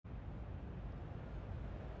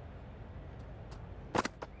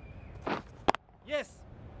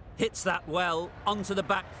Hits that well, onto the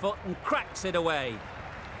back foot and cracks it away.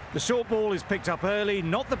 The short ball is picked up early,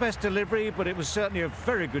 not the best delivery, but it was certainly a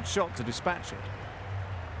very good shot to dispatch it.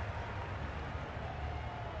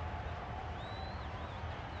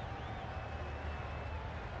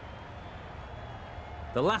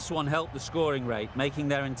 The last one helped the scoring rate, making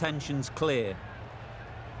their intentions clear.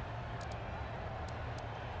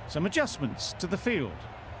 Some adjustments to the field.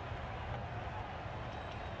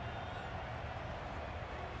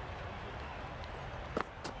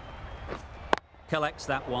 Collects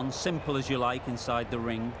that one, simple as you like, inside the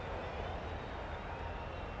ring.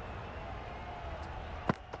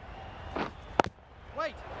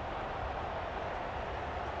 Wait.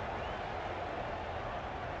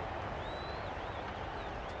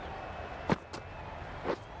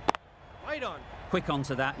 Wait on. Quick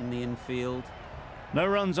onto that in the infield. No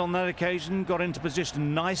runs on that occasion, got into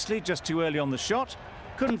position nicely, just too early on the shot.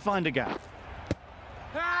 Couldn't find a gap.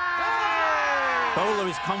 Bowler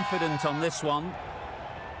is confident on this one.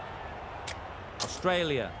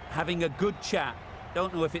 Australia having a good chat.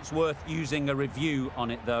 Don't know if it's worth using a review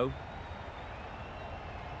on it though.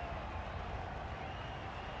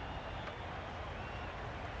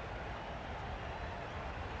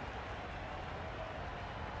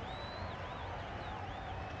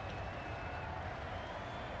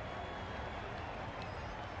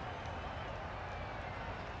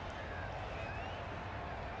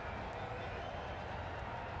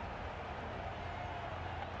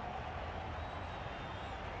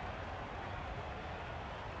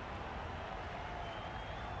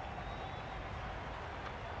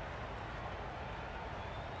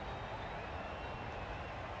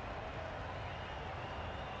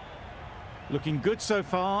 Looking good so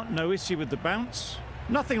far, no issue with the bounce.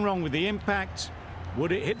 Nothing wrong with the impact.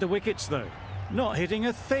 Would it hit the wickets though? Not hitting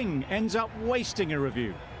a thing, ends up wasting a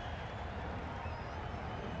review.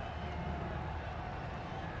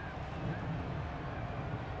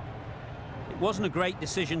 It wasn't a great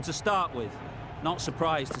decision to start with. Not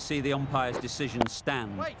surprised to see the umpire's decision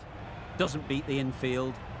stand. Doesn't beat the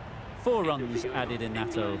infield. 4 runs added in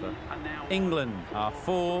that over. England are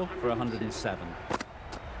 4 for 107.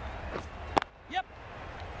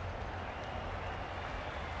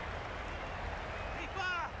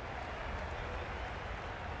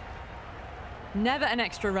 Never an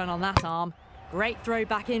extra run on that arm. Great throw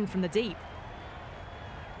back in from the deep.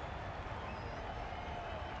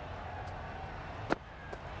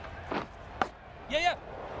 Yeah.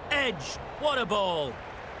 Edge. What a ball.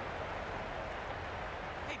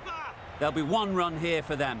 There'll be 1 run here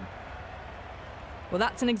for them. Well,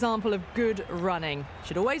 that's an example of good running.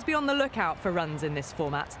 Should always be on the lookout for runs in this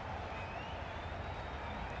format.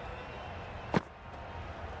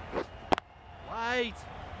 Wait.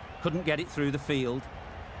 Couldn't get it through the field.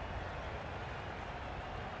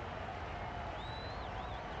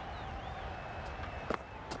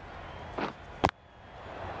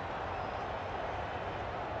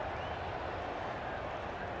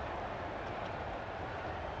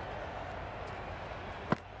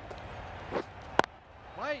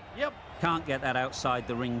 Wait, yep. Can't get that outside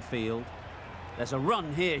the ring field. There's a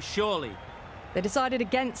run here, surely. They decided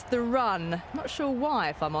against the run. Not sure why,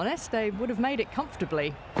 if I'm honest. They would have made it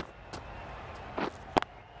comfortably.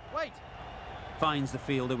 Finds the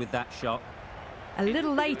fielder with that shot. A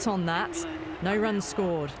little late on that. No runs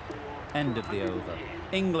scored. End of the over.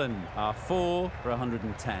 England are 4 for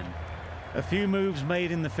 110. A few moves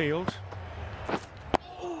made in the field.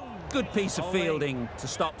 Good piece of fielding to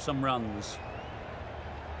stop some runs.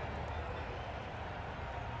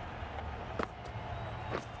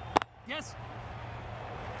 Yes.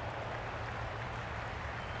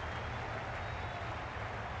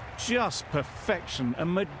 Just perfection, a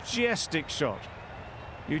majestic shot.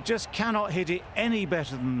 You just cannot hit it any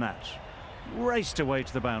better than that. Raced away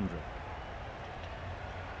to the boundary.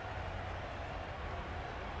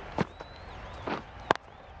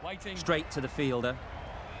 Waiting. Straight to the fielder.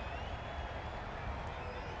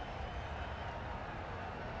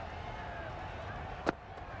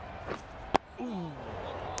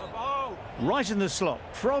 Right in the slot,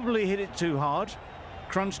 probably hit it too hard.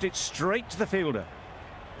 Crunched it straight to the fielder.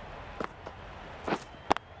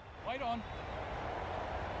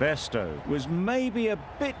 Besto was maybe a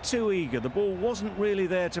bit too eager. The ball wasn't really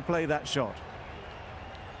there to play that shot.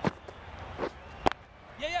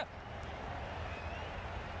 Yeah.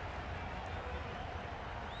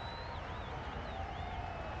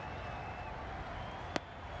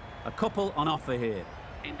 A couple on offer here.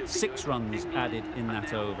 6 runs added in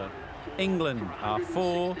that over. England are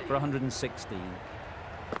 4 for 116.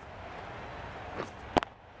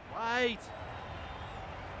 Wait.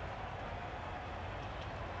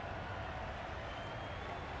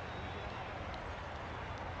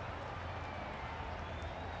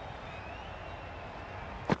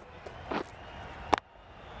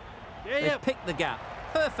 They picked the gap.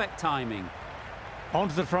 Perfect timing.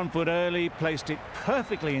 Onto the front foot early, placed it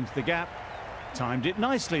perfectly into the gap. Timed it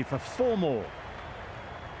nicely for 4 more.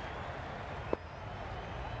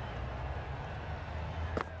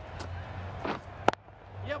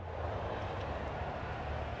 Yep.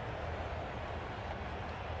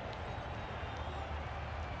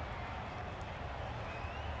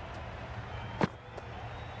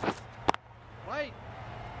 Wait.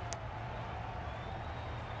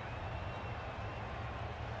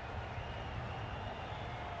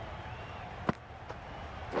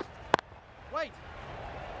 Wait.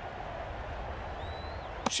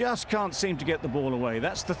 Just can't seem to get the ball away.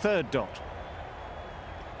 That's the 3rd dot.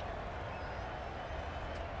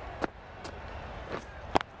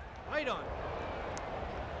 Right on.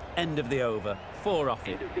 End of the over. 4 off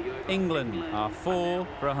it. England are 4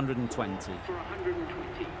 for 120.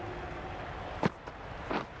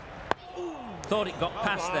 Thought it got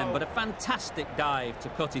past them, but a fantastic dive to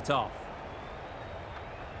cut it off.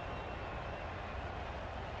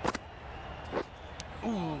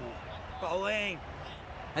 Ooh, bowling.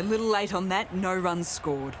 A little late on that, no runs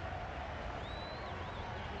scored.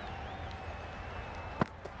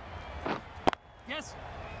 Yes.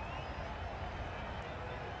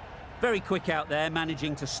 Very quick out there,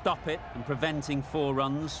 managing to stop it and preventing 4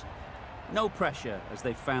 runs. No pressure as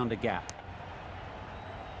they found a gap.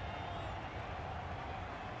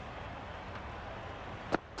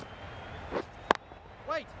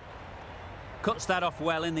 Wait. Cuts that off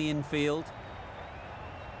well in the infield.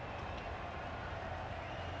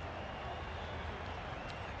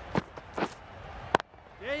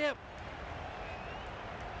 Yep.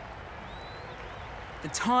 The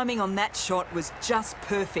timing on that shot was just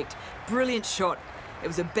perfect. Brilliant shot. It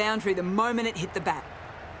was a boundary the moment it hit the bat.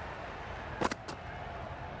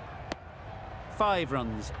 5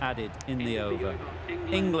 runs added in the over.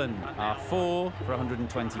 England are 4 for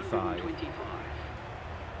 125.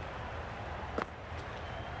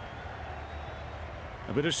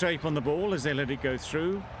 A bit of shape on the ball as they let it go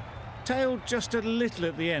through. Tailed just a little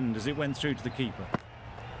at the end as it went through to the keeper.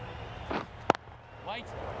 Wait.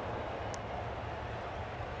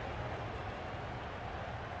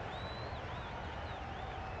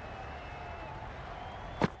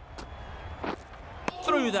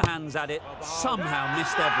 Threw the hands at it, somehow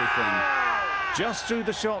missed everything. Just threw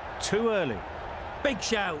the shot too early. Big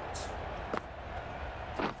shout.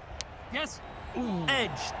 Yes.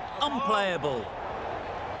 Edged, unplayable.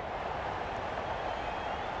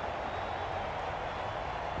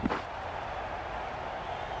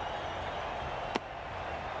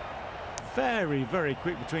 Very, very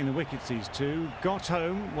quick between the wickets, these two. Got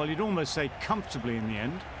home, well, you'd almost say comfortably in the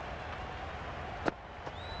end.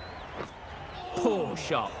 Poor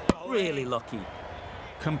shot, really lucky.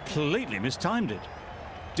 Completely mistimed it.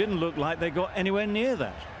 Didn't look like they got anywhere near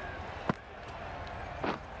that.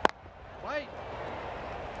 Wait.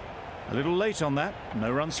 A little late on that, no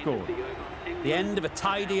run scored. The end of a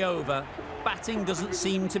tidy over. Batting doesn't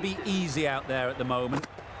seem to be easy out there at the moment.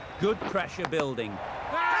 Good pressure building.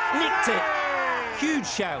 Nicked it. Huge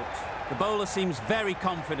shout. The bowler seems very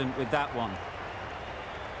confident with that one.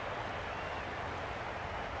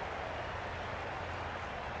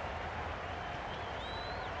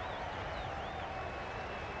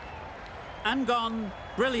 And gone.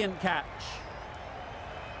 Brilliant catch.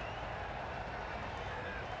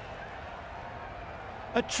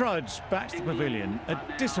 A trudge back to the pavilion. A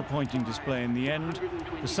disappointing display in the end.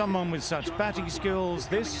 For someone with such batting skills,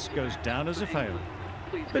 this goes down as a fail.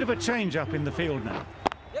 Bit of a change-up in the field now.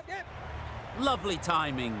 Yep, yep. Lovely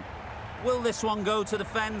timing. Will this one go to the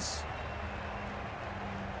fence?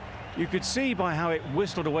 You could see by how it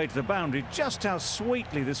whistled away to the boundary just how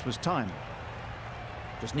sweetly this was timed.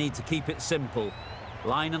 Just need to keep it simple.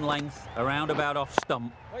 Line and length, around about off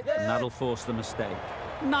stump, and that'll force the mistake.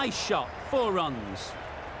 Nice shot, 4 runs.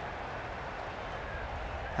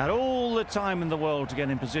 Had all the time in the world to get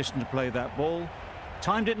in position to play that ball.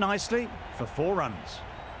 Timed it nicely for 4 runs.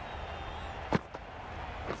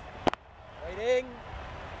 Waiting.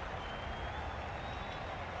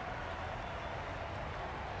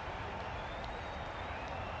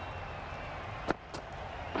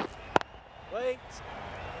 Wait.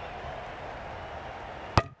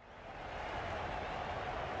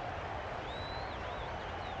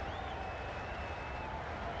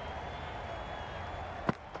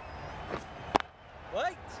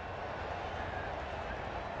 Wait.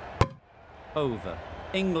 Over.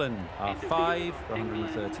 England are 5 for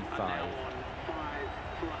 135.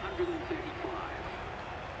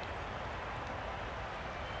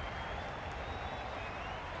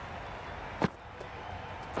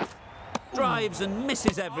 Drives and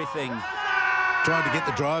misses everything. Tried to get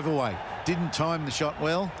the drive away. Didn't time the shot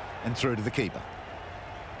well and through to the keeper.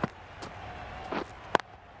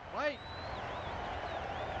 Wait.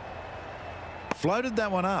 Floated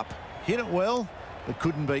that one up. Hit it well, but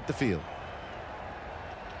couldn't beat the field.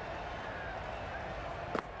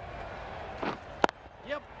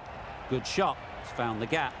 Yep. Good shot. He's found the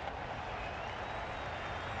gap.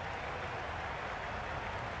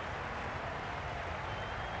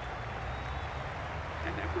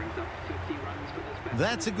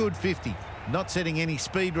 That's a good 50. Not setting any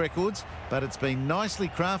speed records, but it's been nicely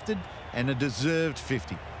crafted and a deserved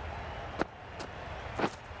 50.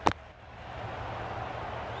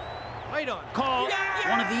 Wait on. Caught. Yeah!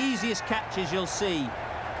 One of the easiest catches you'll see.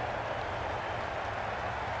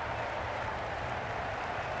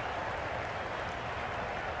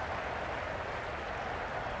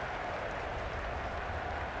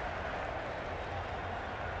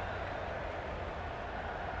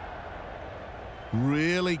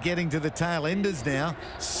 Really getting to the tail enders now.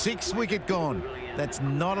 6 wicket gone. That's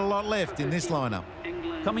not a lot left in this lineup.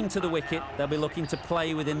 Coming to the wicket, they'll be looking to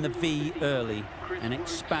play within the V early and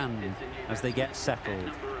expand as they get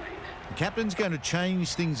settled. The captain's going to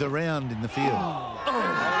change things around in the field.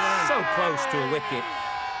 Oh, so close to a wicket.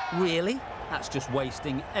 Really? That's just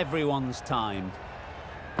wasting everyone's time.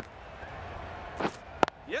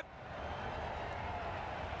 Yep.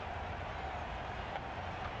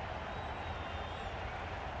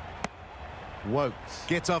 Wokes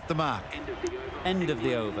gets off the mark. End of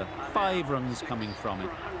the over. 5 runs coming from it.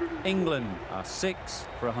 England are 6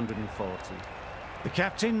 for 140. The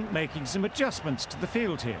captain making some adjustments to the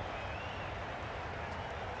field here.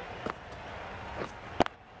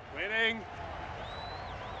 Waiting.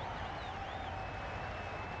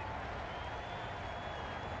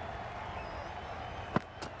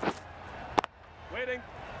 Waiting.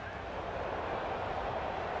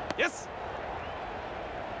 Yes.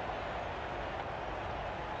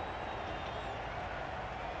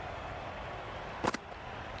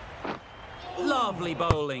 Lovely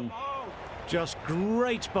bowling. Just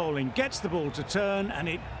great bowling. Gets the ball to turn and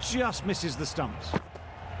it just misses the stumps.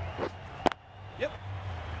 Yep.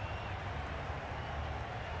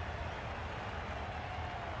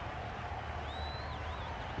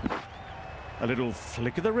 A little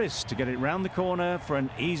flick of the wrist to get it round the corner for an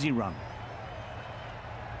easy run.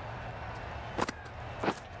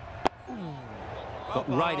 Got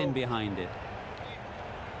right in behind it.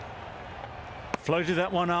 Floated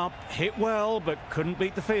that one up, hit well, but couldn't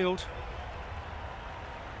beat the field.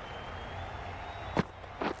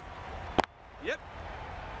 Yep.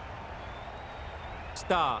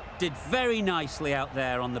 Start. Did very nicely out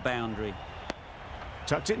there on the boundary.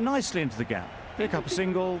 Tucked it nicely into the gap. Pick up a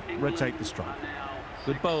single, rotate the strike.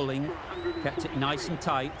 Good bowling. Kept it nice and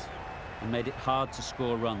tight and made it hard to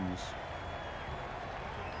score runs.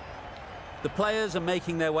 The players are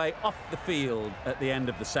making their way off the field at the end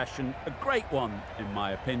of the session. A great one, in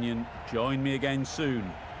my opinion. Join me again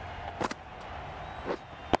soon.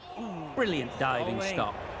 Brilliant diving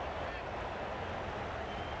stop.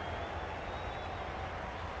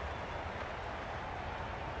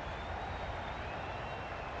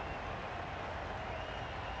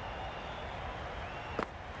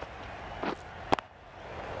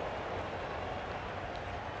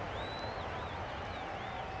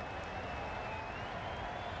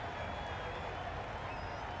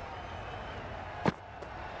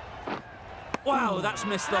 Wow, that's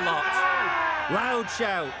missed the lot. Loud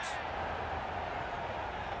shout.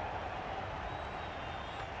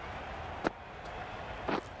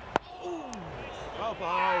 Oh,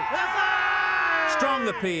 bye. Strong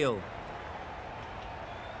appeal.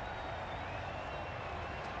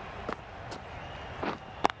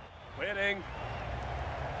 Waiting.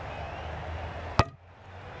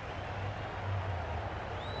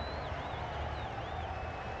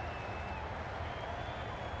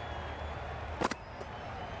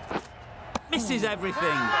 Misses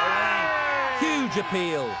everything. Huge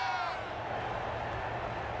appeal.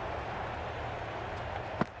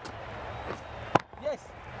 Yes.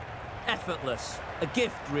 Effortless. A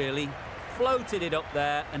gift, really. Floated it up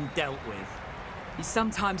there and dealt with. You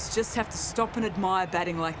sometimes just have to stop and admire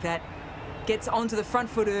batting like that. Gets onto the front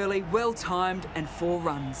foot early, well timed, and 4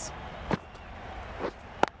 runs.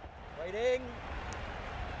 Waiting.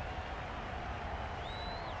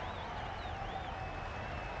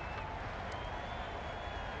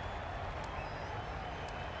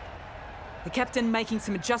 The captain making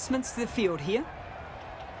some adjustments to the field here.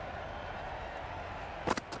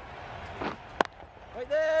 Right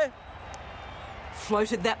there.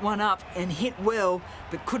 Floated that one up and hit well,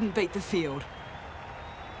 but couldn't beat the field.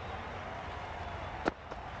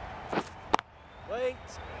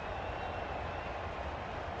 Wait.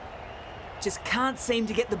 Just can't seem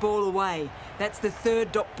to get the ball away. That's the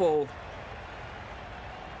third dot ball.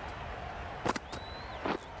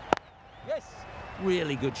 Yes.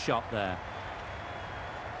 Really good shot there.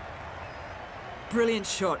 Brilliant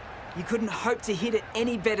shot. You couldn't hope to hit it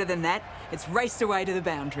any better than that. It's raced away to the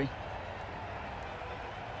boundary.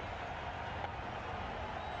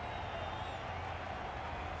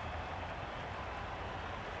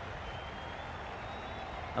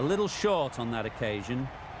 A little short on that occasion.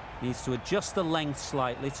 Needs to adjust the length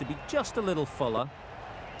slightly to be just a little fuller.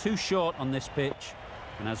 Too short on this pitch,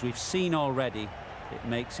 and as we've seen already, it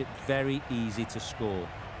makes it very easy to score.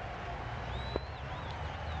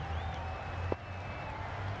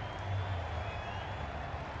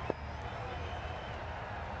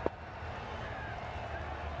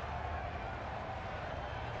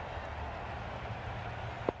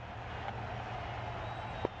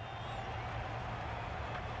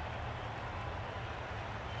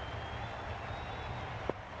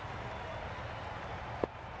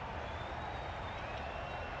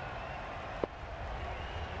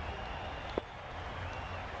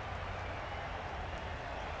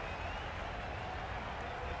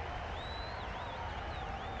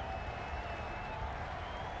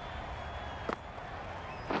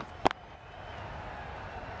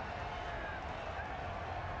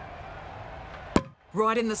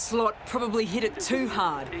 Right in the slot, probably hit it too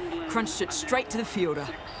hard. Crunched it straight to the fielder.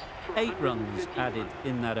 8 runs added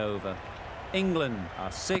in that over. England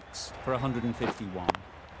are 6 for 151.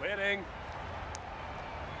 Waiting.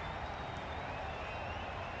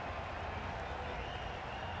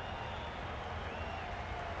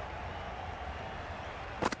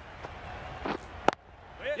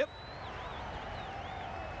 Yep.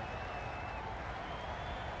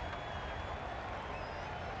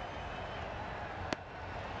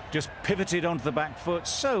 Just pivoted onto the back foot,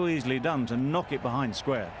 so easily done to knock it behind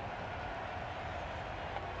square.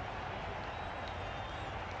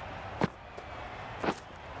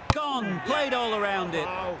 Gone, played all around it.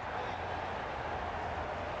 Wow.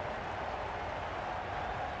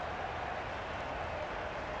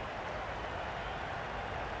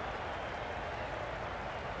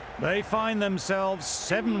 They find themselves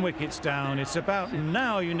 7 wickets down. It's about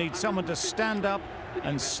now you need someone to stand up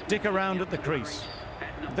and stick around at the crease.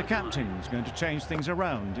 The captain's going to change things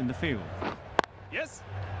around in the field. Yes.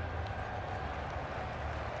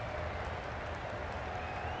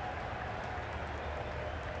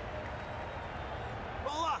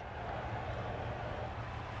 Bowler.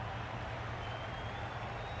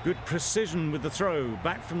 Good precision with the throw,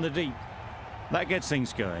 back from the deep. That gets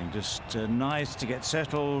things going. Just nice to get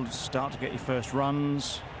settled, start to get your first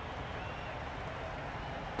runs.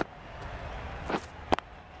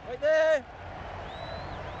 Right there.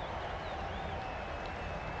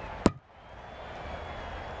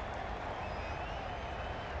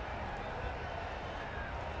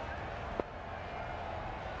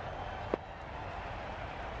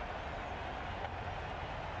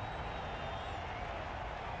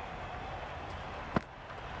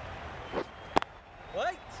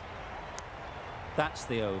 Wait. That's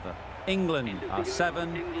the over. England are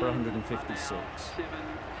 7 for 156. 7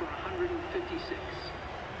 for 156.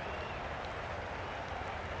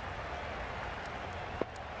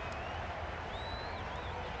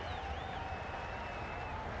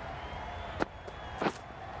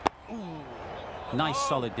 Nice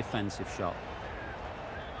solid defensive shot.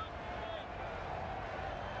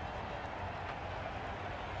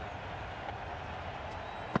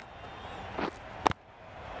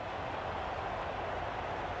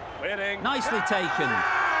 Waiting. Nicely taken.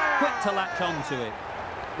 Quick to latch onto it.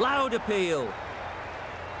 Loud appeal.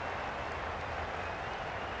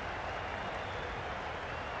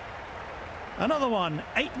 Another one,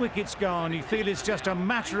 8 wickets gone. You feel it's just a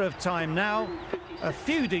matter of time now. A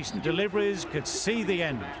few decent deliveries could see the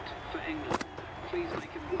end. For England. Please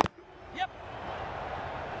make him. Yep.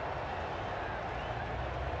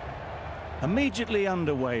 Immediately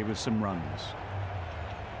underway with some runs.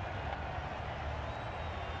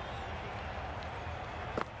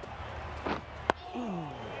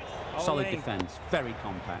 Solid Bowling. defence, very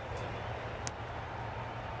compact.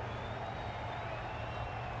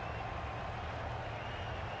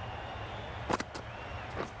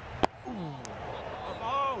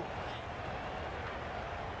 Oh.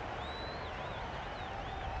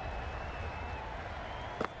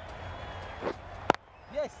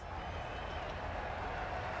 Yes.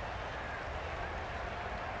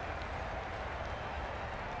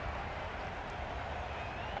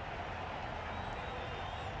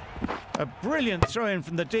 A brilliant throw in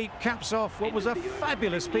from the deep caps off what was a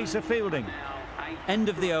fabulous piece of fielding. Now End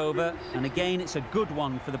of the over, and again it's a good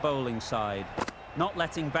one for the bowling side. Not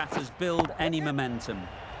letting batters build any momentum.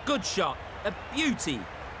 Good shot, a beauty.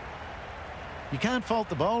 You can't fault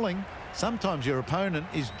the bowling. Sometimes your opponent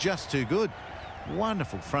is just too good.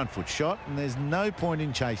 Wonderful front foot shot, and there's no point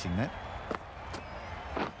in chasing that.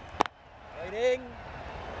 Waiting.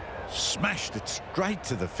 Smashed it straight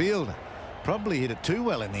to the fielder. Probably hit it too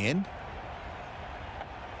well in the end.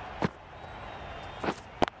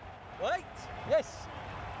 Wait. Yes.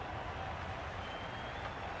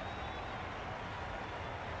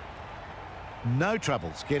 No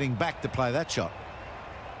troubles getting back to play that shot.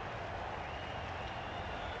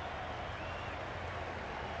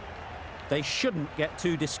 They shouldn't get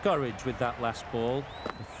too discouraged with that last ball.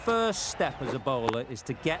 The first step as a bowler is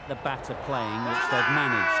to get the batter playing, which they've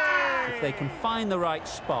managed. If they can find the right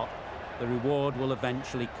spot, the reward will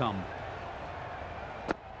eventually come.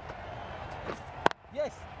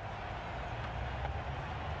 Yes.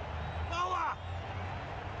 Bowler.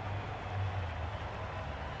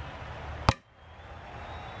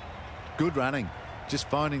 Good running. Just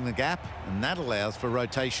finding the gap, and that allows for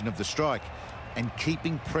rotation of the strike and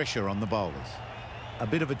keeping pressure on the bowlers. A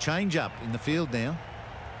bit of a change-up in the field now.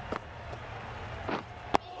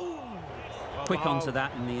 Quick onto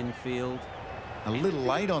that in the infield. A little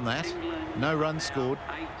late on that. No runs scored.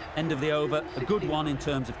 End of the over, a good one in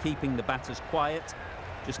terms of keeping the batters quiet.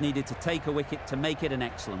 Just needed to take a wicket to make it an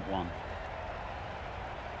excellent one.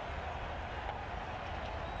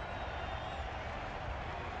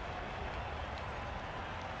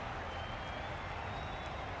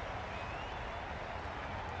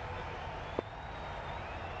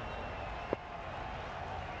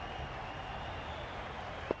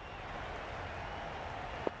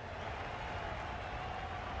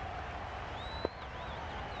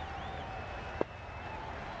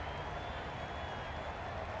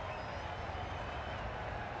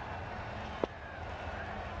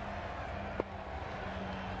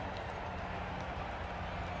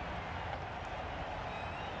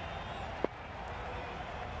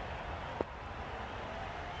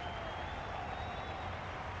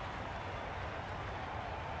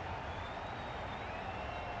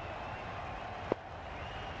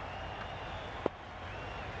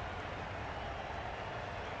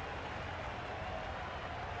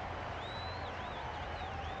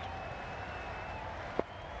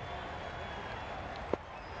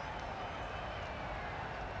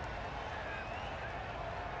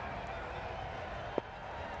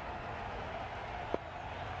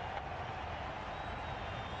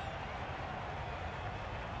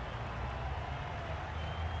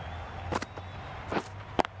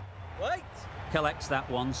 Wait. Collects that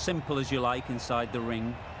one, simple as you like, inside the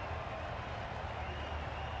ring.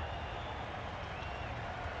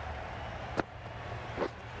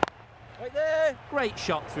 Right there. Great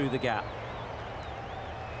shot through the gap.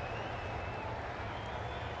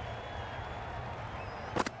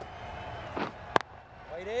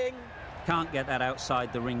 Waiting. Can't get that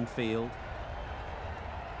outside the ring field.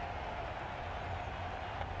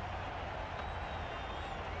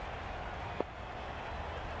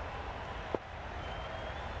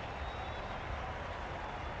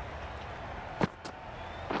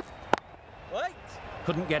 Wait.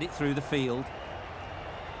 Couldn't get it through the field.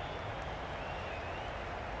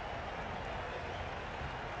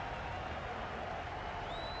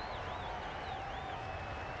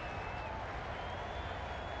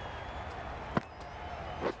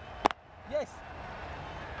 Yes.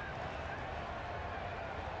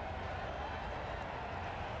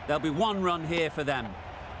 There'll be one run here for them.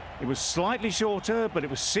 It was slightly shorter, but it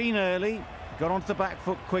was seen early. Got onto the back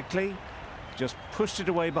foot quickly. Just pushed it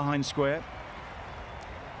away behind square.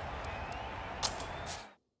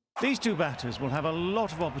 These two batters will have a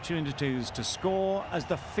lot of opportunities to score as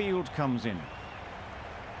the field comes in.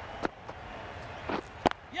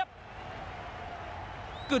 Yep.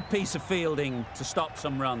 Good piece of fielding to stop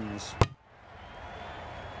some runs.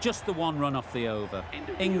 Just the one run off the over.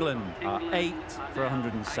 England are 8 for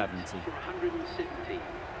 170. For 170.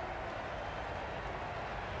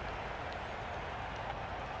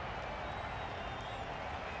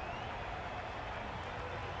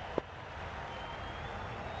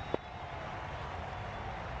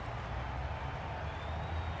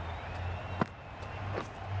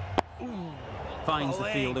 Finds the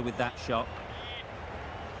fielder with that shot.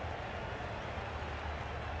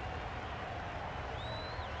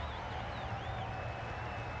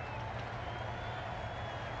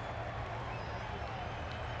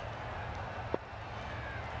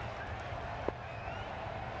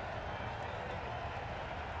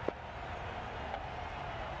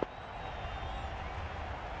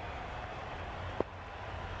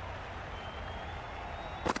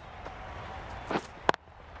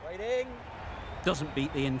 Waiting. Doesn't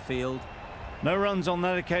beat the infield. No runs on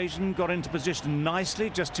that occasion, got into position nicely,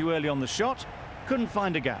 just too early on the shot. Couldn't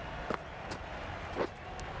find a gap.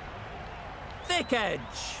 Thick edge.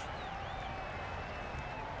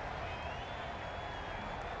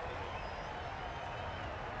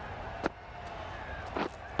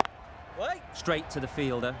 Wait. Straight to the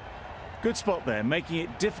fielder. Good spot there, making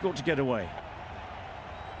it difficult to get away.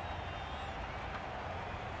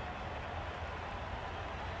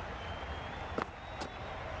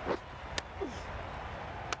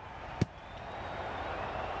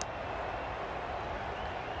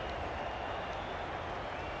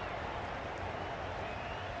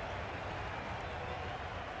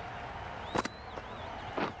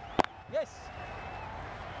 Yes.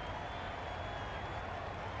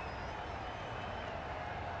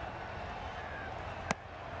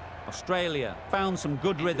 Australia found some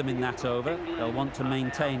good rhythm in that over. They'll want to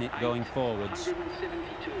maintain it going forwards.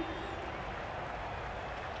 172.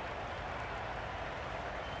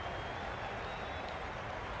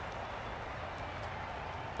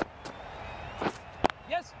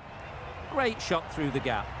 Yes. Great shot through the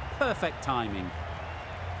gap. Perfect timing.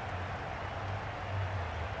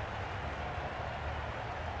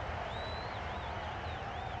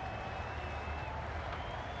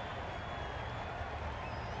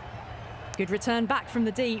 Good return back from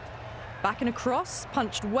the deep. Back and across,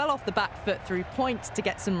 punched well off the back foot through point to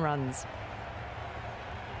get some runs.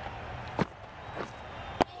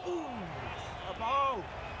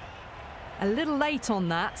 A little late on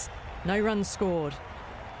that. No runs scored.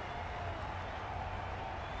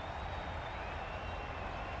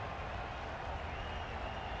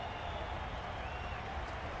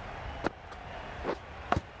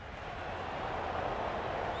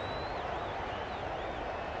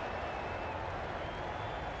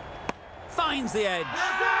 Finds the edge.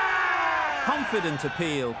 Confident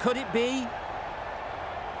appeal. Could it be?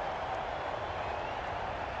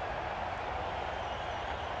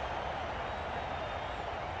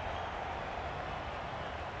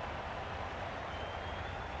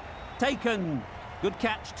 Taken. Good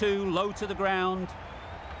catch too, low to the ground.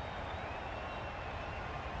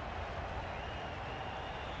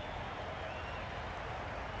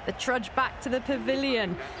 The trudge back to the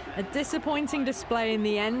pavilion. A disappointing display in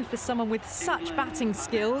the end for someone with such batting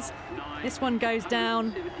skills. This one goes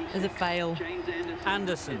down as a fail.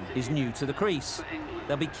 Anderson is new to the crease.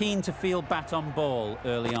 They'll be keen to field bat on ball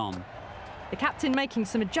early on. The captain making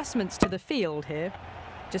some adjustments to the field here.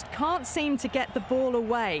 Just can't seem to get the ball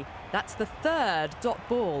away. That's the third dot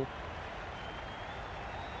ball.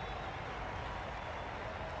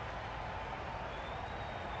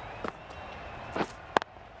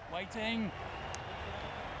 Waiting.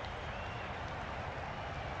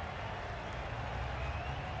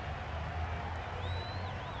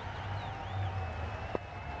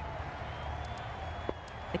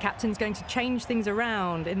 The captain's going to change things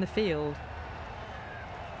around in the field.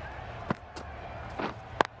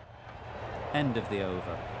 End of the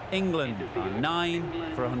over. England are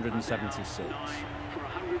 9 for 176. 9 for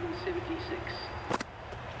 176.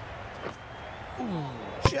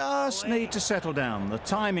 Just need to settle down. The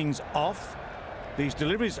timing's off. These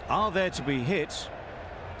deliveries are there to be hit.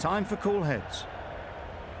 Time for cool heads.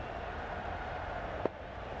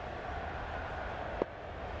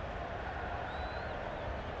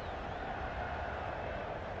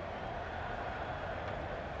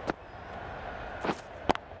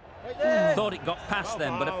 Right there. Thought it got past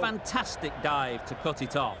them, but a fantastic dive to cut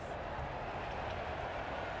it off.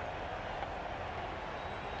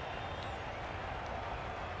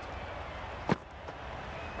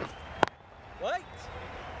 Wait.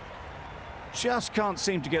 Just can't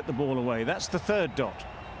seem to get the ball away. That's the third dot.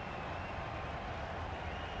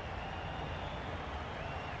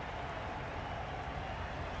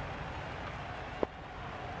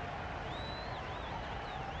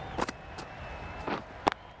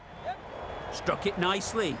 Struck it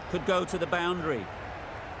nicely. Could go to the boundary.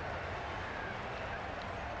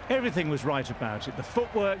 Everything was right about it. The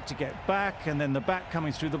footwork to get back and then the bat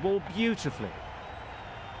coming through the ball beautifully.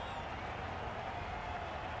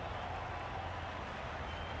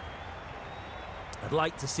 I'd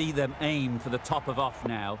like to see them aim for the top of off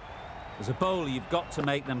now. As a bowler, you've got to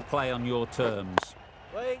make them play on your terms.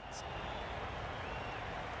 Wait.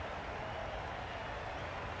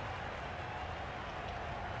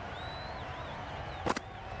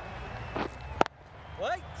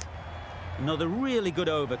 Wait. Another really good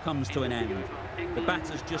over comes to an end. The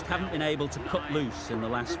batters just haven't been able to cut loose in the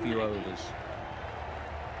last few overs.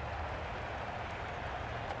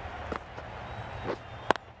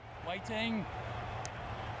 Waiting.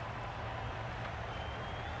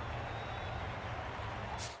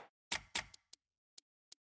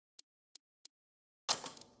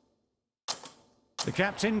 The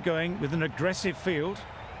captain going with an aggressive field.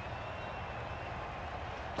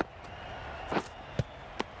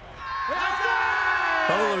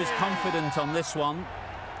 Bowler is confident on this one.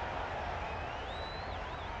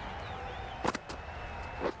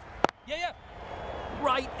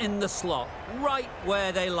 Right in the slot, right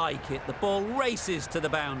where they like it. The ball races to the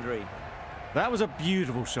boundary. That was a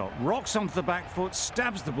beautiful shot. Rocks onto the back foot,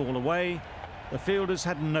 stabs the ball away. The fielders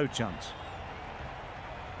had no chance.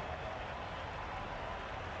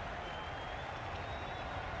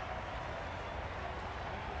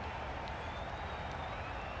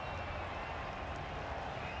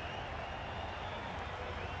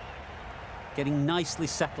 Getting nicely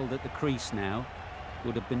settled at the crease now.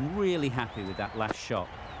 Would have been really happy with that last shot.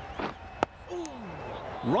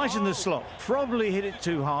 Right in the slot, probably hit it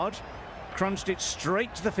too hard. Crunched it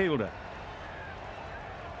straight to the fielder.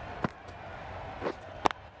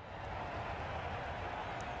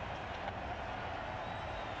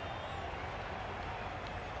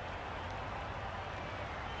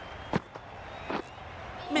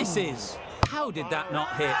 Misses. How did that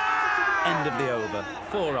not hit? End of the over.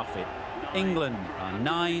 4 off it. England are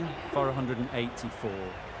 9 for 184.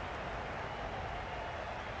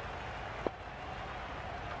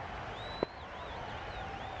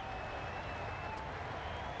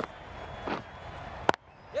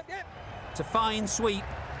 It's a fine sweep,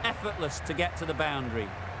 effortless to get to the boundary.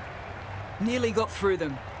 Nearly got through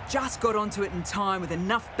them. Just got onto it in time with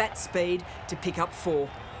enough bat speed to pick up 4.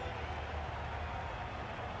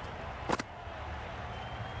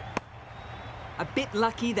 A bit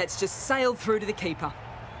lucky that's just sailed through to the keeper.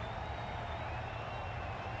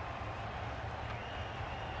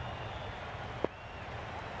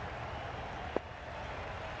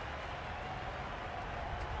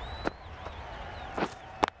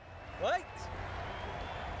 Wait.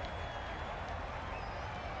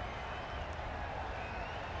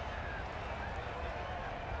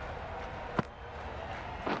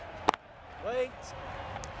 Wait.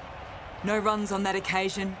 No runs on that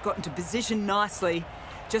occasion, got into position nicely,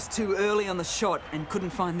 just too early on the shot and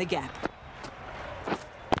couldn't find the gap.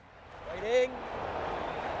 Waiting.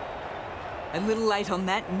 A little late on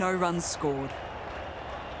that, no runs scored.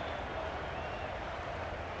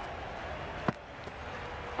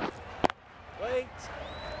 Wait.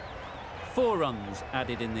 4 runs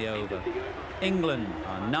added in the over. England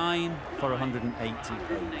are 9 for 188.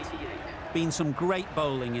 Been some great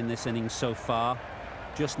bowling in this innings so far.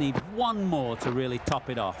 Just need one more to really top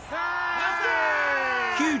it off.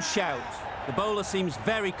 Huge shout. The bowler seems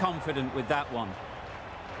very confident with that one.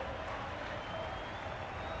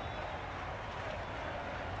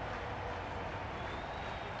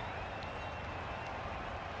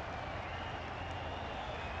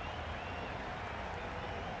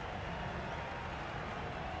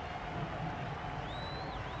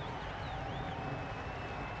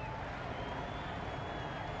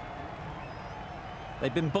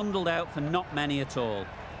 They've been bundled out for not many at all.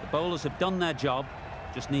 The bowlers have done their job,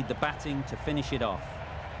 just need the batting to finish it off.